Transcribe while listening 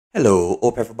Hello,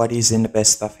 hope everybody is in the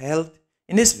best of health.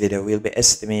 In this video, we'll be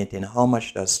estimating how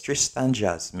much does Tristan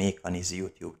Jass make on his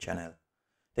YouTube channel.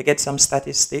 To get some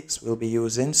statistics, we'll be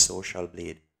using Social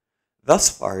Blade. Thus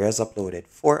far, he has uploaded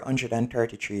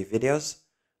 433 videos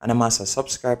and amassed a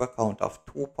subscriber count of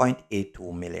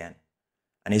 2.82 million.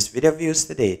 And his video views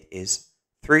to date is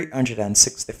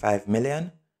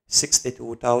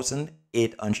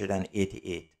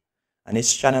 365,062,888. And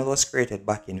his channel was created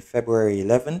back in February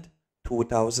 11th,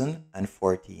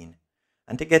 2014.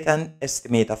 And to get an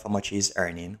estimate of how much he's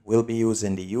earning, we'll be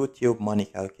using the YouTube money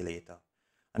calculator.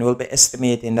 And we'll be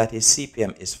estimating that his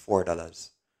CPM is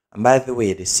 $4. And by the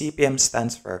way, the CPM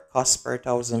stands for cost per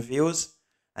 1,000 views.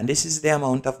 And this is the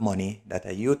amount of money that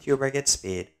a YouTuber gets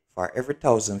paid for every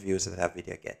 1,000 views that a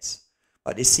video gets.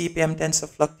 But the CPM tends to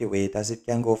fluctuate, as it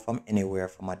can go from anywhere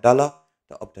from $1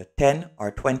 to up to $10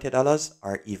 or $20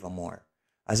 or even more,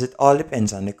 as it all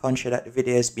depends on the country that the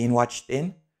video is being watched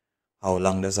in, how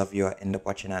long does a viewer end up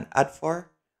watching an ad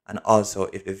for, and also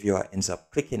if the viewer ends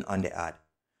up clicking on the ad.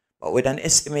 But with an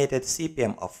estimated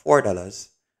CPM of $4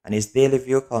 and his daily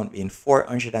view count being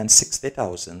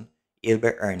 460,000, he'll be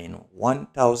earning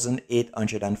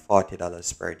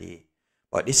 $1,840 per day.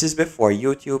 But this is before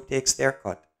YouTube takes their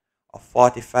cut of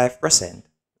 45%,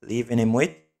 leaving him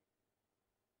with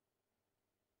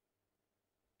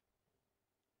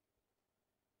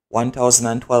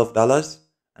 $1,012,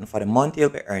 and for the month he'll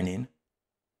be earning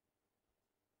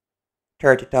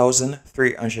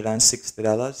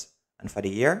 $30,360, and for the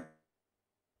year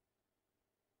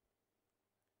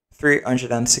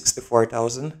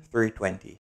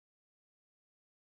 $364,320.